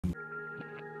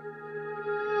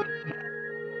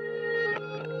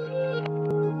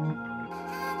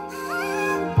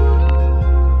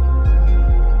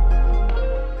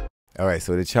Alright,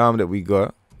 so the charm that we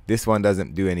got, this one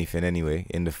doesn't do anything anyway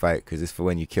in the fight because it's for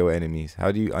when you kill enemies.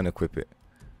 How do you unequip it?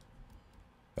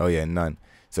 Oh yeah, none.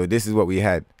 So this is what we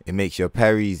had. It makes your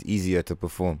parries easier to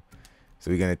perform. So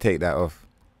we're going to take that off.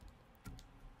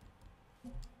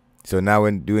 So now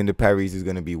when doing the parries is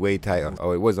going to be way tighter.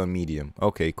 Oh, it was on medium.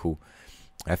 Okay, cool.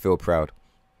 I feel proud.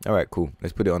 Alright, cool.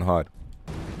 Let's put it on hard.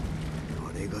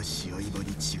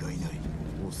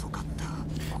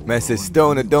 Man says,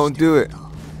 Stoner, don't do it.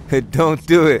 Don't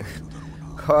do it.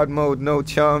 Hard mode, no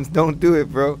charms. Don't do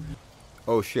it, bro.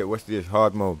 Oh shit, what's this?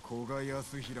 Hard mode.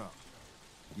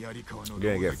 You're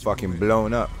gonna get fucking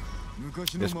blown up.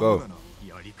 Let's go.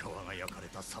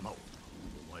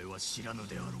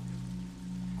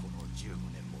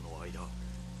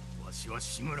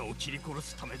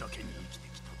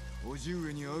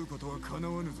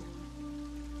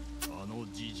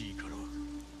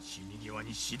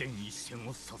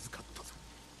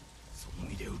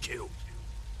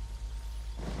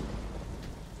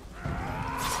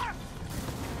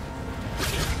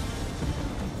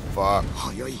 Fuck.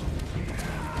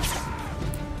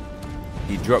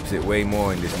 He drops it way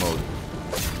more in this mode.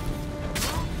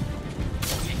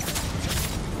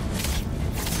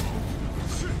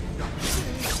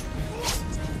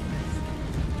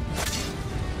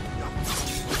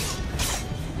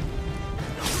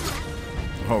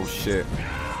 Oh shit.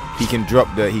 He can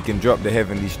drop the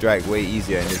heavenly strike way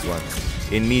easier in this one.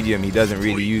 In medium he doesn't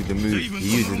really use the move.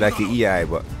 He uses like an EI,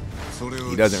 but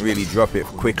he doesn't really drop it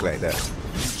quick like that.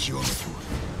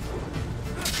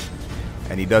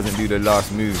 And he doesn't do the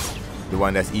last move, the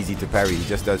one that's easy to parry. He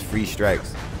just does 3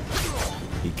 strikes.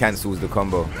 He cancels the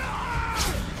combo.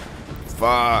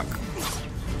 Fuck.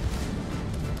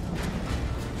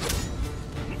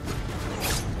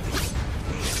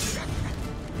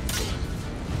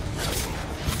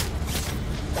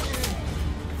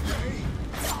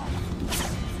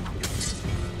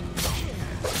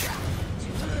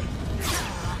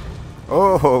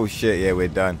 Oh shit, yeah, we're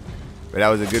done. But that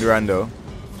was a good run though.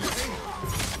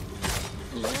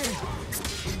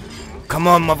 Come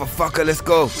on, motherfucker, let's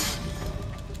go.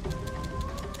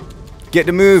 Get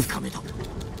the move.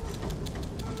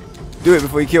 Do it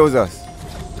before he kills us.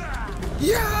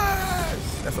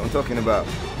 Yes! That's what I'm talking about.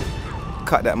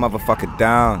 Cut that motherfucker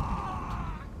down.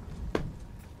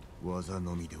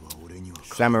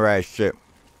 Samurai shit.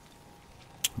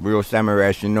 Real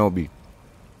samurai shinobi.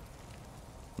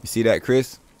 You see that,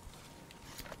 Chris?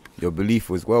 Your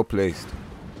belief was well placed.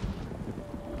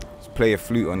 Let's play a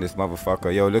flute on this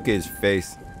motherfucker. Yo, look at his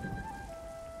face.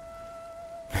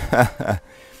 I'm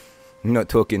not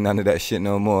talking none of that shit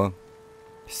no more.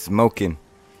 Smoking.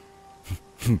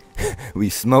 We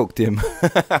smoked him.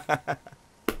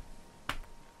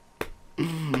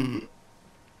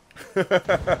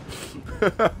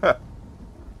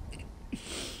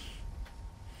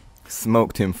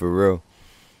 Smoked him for real.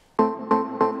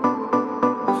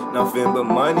 Nothing but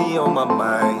money on my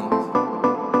mind.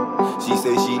 She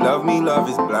say she love me, love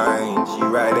is blind. She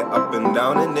ride it up and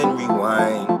down and then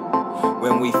rewind.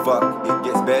 When we fuck, it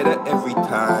gets better every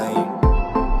time.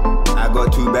 I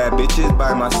got 2 bad bitches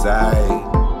by my side.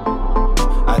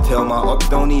 I tell my ops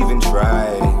don't even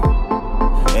try.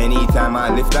 Anytime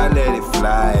I lift, I let it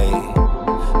fly.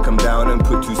 Come down and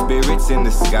put 2 spirits in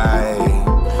the sky.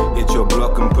 Hit your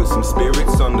block and put some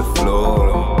spirits on the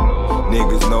floor.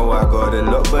 Niggas know I got a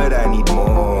lot, but I need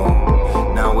more.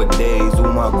 Nowadays,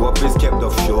 all my guap is kept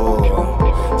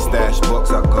offshore. Stash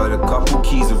box, I got a couple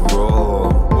keys of raw.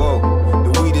 Whoa,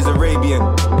 the weed is Arabian,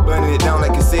 burning it down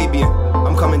like a Sabian.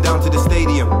 I'm coming down to the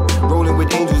stadium, rolling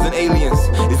with angels and aliens.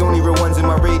 There's only real ones in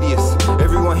my radius.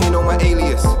 Everyone here know my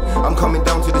alias. I'm coming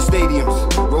down to the stadiums,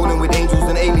 rolling with angels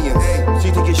and aliens.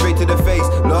 She take it straight to the face,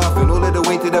 laughing all of the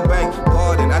way to the bank.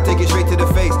 Pardon, I take it straight to the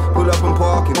face. Pull up and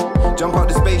parking, jump out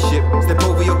the spaceship, step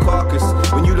over your carcass.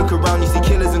 When you look around, you see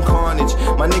killers and carnage.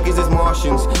 My niggas is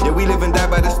Martians, yeah, we live and die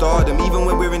by the stardom. Even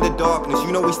when we're in the darkness,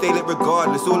 you know we stay lit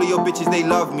regardless. All of your bitches, they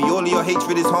love me. All of your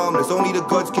hatred is harmless. Only the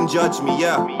gods can judge me,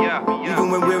 yeah. Even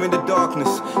when we're in the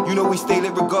darkness, you know we stay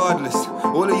lit regardless.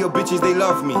 All of your bitches, they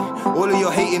love me. All of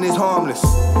your hating is harmless.